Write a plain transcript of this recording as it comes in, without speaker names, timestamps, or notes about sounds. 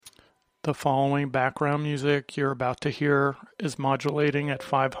The following background music you're about to hear is modulating at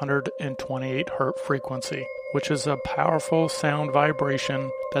 528 Hz frequency, which is a powerful sound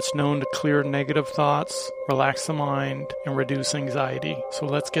vibration that's known to clear negative thoughts, relax the mind, and reduce anxiety. So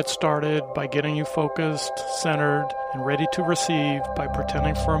let's get started by getting you focused, centered, and ready to receive by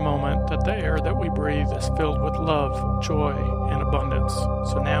pretending for a moment that the air that we breathe is filled with love, joy, and abundance.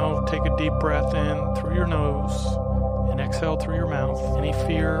 So now take a deep breath in through your nose and exhale through your mouth any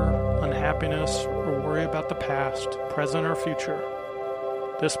fear, unhappiness, or worry about the past, present, or future.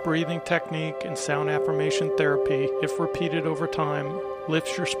 This breathing technique and sound affirmation therapy, if repeated over time,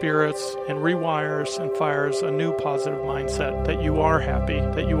 lifts your spirits and rewires and fires a new positive mindset that you are happy,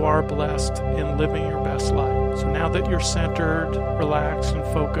 that you are blessed, and living your best life. So now that you're centered, relaxed, and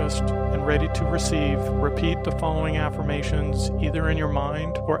focused, and ready to receive, repeat the following affirmations either in your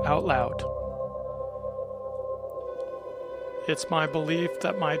mind or out loud. It's my belief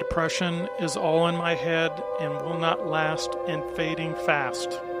that my depression is all in my head and will not last and fading fast.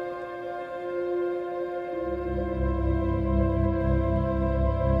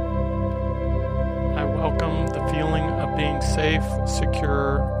 I welcome the feeling of being safe,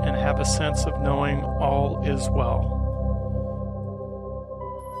 secure, and have a sense of knowing all is well.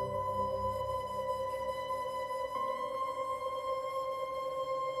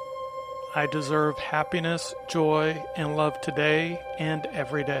 I deserve happiness, joy, and love today and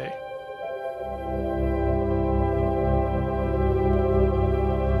every day.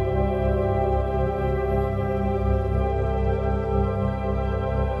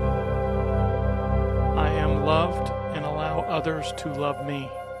 I am loved and allow others to love me.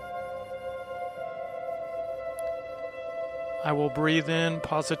 I will breathe in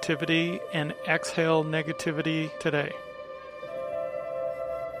positivity and exhale negativity today.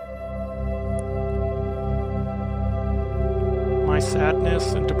 My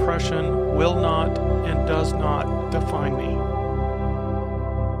sadness and depression will not and does not define me.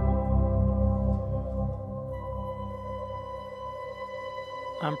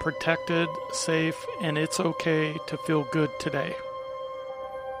 I'm protected, safe, and it's okay to feel good today.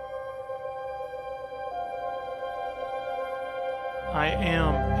 I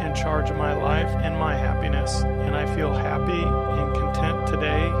am in charge of my life and my happiness, and I feel happy and content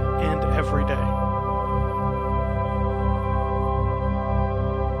today and every day.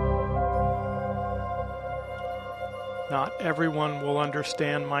 Not everyone will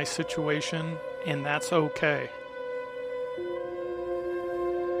understand my situation, and that's okay.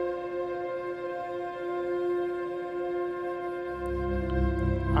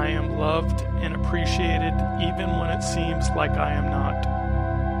 I am loved and appreciated even when it seems like I am not.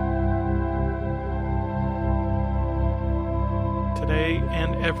 Today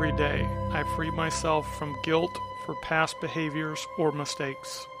and every day, I free myself from guilt for past behaviors or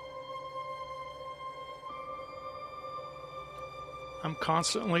mistakes. I'm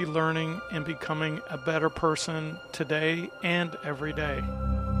constantly learning and becoming a better person today and every day.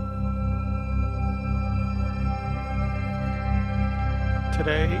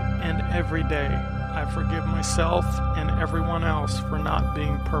 Today and every day, I forgive myself and everyone else for not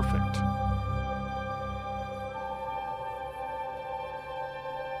being perfect.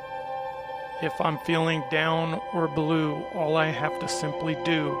 If I'm feeling down or blue, all I have to simply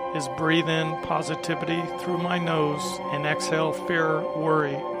do is breathe in positivity through my nose and exhale fear,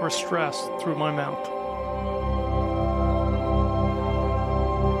 worry, or stress through my mouth.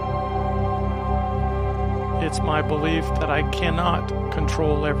 It's my belief that I cannot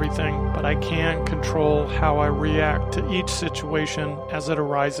control everything, but I can control how I react to each situation as it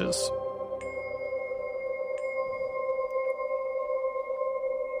arises.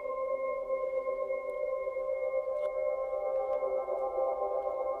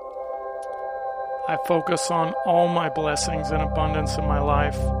 I focus on all my blessings and abundance in my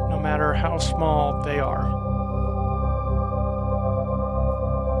life, no matter how small they are.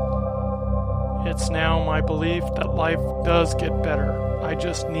 It's now my belief that life does get better. I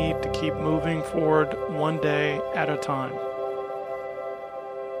just need to keep moving forward one day at a time.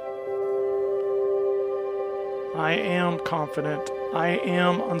 I am confident, I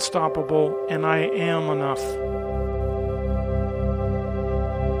am unstoppable, and I am enough.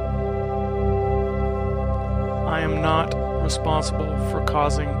 I am not responsible for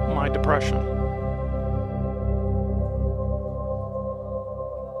causing my depression.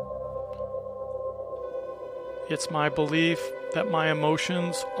 It's my belief that my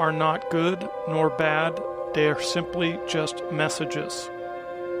emotions are not good nor bad, they are simply just messages.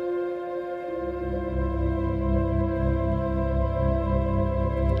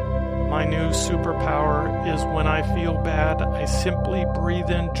 My My new superpower is when I feel bad, I simply breathe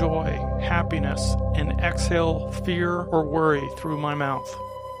in joy, happiness, and exhale fear or worry through my mouth.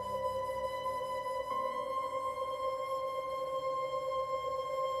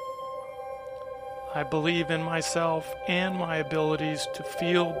 I believe in myself and my abilities to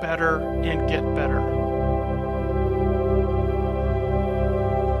feel better and get better.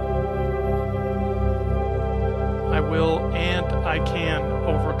 I will and I can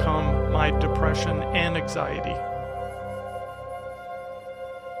overcome my depression and anxiety.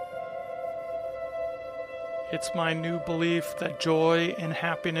 It's my new belief that joy and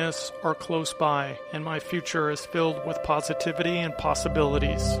happiness are close by, and my future is filled with positivity and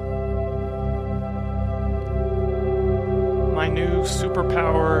possibilities. My new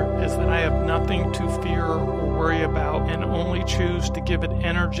superpower is that I have nothing to fear or worry about and only choose to give it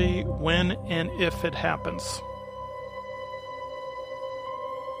energy when and if it happens.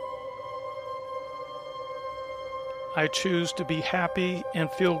 I choose to be happy and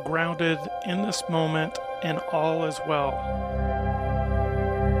feel grounded in this moment, and all is well.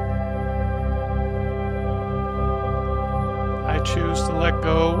 I choose to let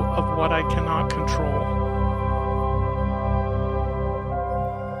go of what I cannot control.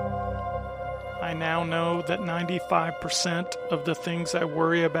 I now know that 95% of the things I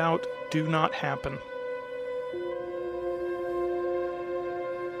worry about do not happen.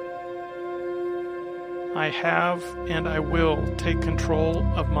 I have and I will take control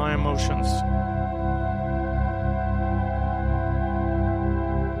of my emotions.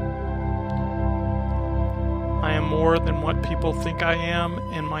 I am more than what people think I am,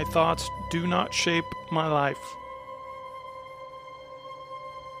 and my thoughts do not shape my life.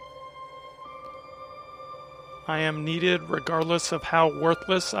 I am needed regardless of how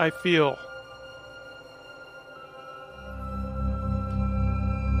worthless I feel.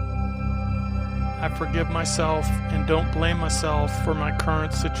 I forgive myself and don't blame myself for my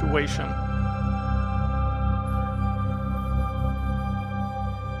current situation.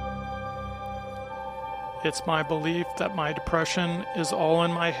 It's my belief that my depression is all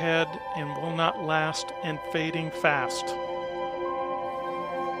in my head and will not last and fading fast.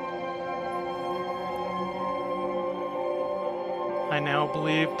 I now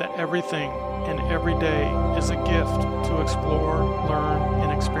believe that everything and every day is a gift to explore, learn,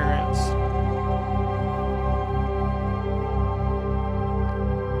 and experience.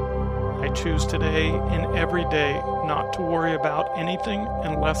 I choose today and every day not to worry about anything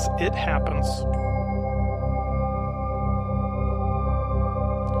unless it happens.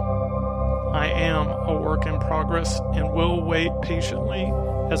 I am a work in progress and will wait patiently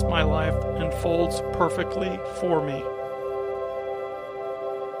as my life unfolds perfectly for me.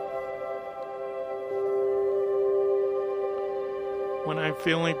 When I'm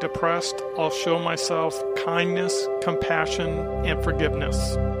feeling depressed, I'll show myself kindness, compassion, and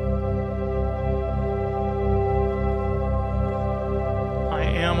forgiveness. I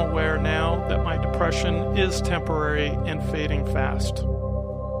am aware now that my depression is temporary and fading fast.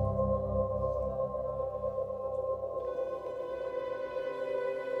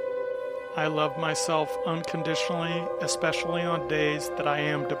 I love myself unconditionally, especially on days that I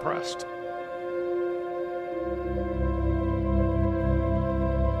am depressed.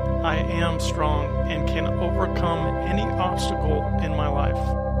 I am strong and can overcome any obstacle in my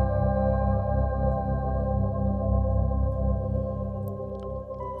life.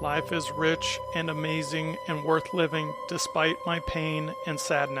 Life is rich and amazing and worth living despite my pain and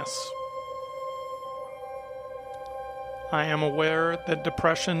sadness. I am aware that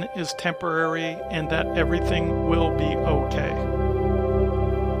depression is temporary and that everything will be okay.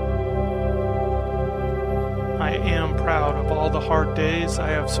 I am proud of all the hard days I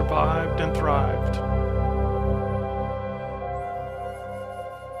have survived and thrived.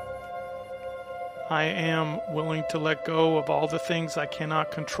 I am willing to let go of all the things I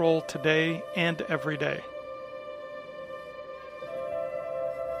cannot control today and every day.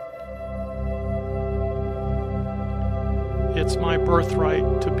 It's my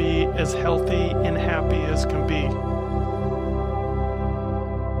birthright to be as healthy and happy as can be.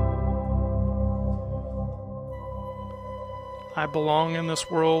 I belong in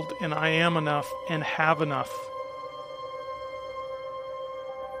this world, and I am enough and have enough.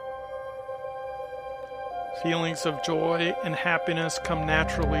 Feelings of joy and happiness come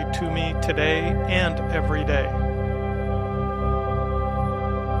naturally to me today and every day.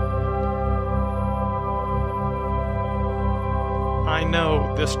 I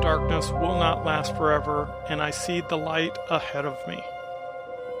know this darkness will not last forever, and I see the light ahead of me.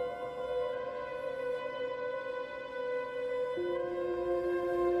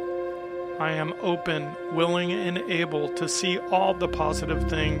 I am open, willing, and able to see all the positive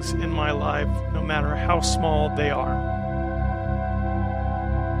things in my life, no matter how small they are.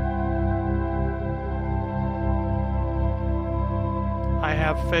 I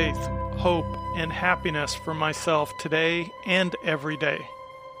have faith, hope, and happiness for myself today and every day.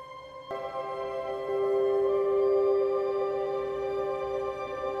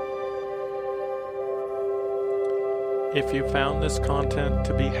 If you found this content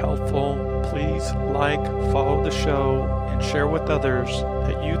to be helpful, please like, follow the show, and share with others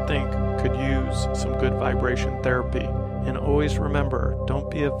that you think could use some good vibration therapy. And always remember,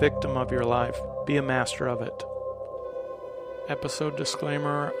 don't be a victim of your life, be a master of it. Episode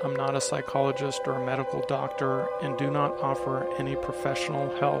disclaimer: I'm not a psychologist or a medical doctor and do not offer any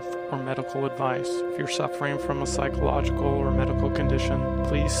professional health or medical advice. If you're suffering from a psychological or medical condition,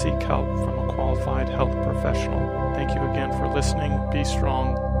 please seek help from a qualified health professional. Thank you again for listening. Be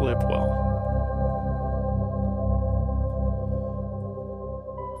strong, live well.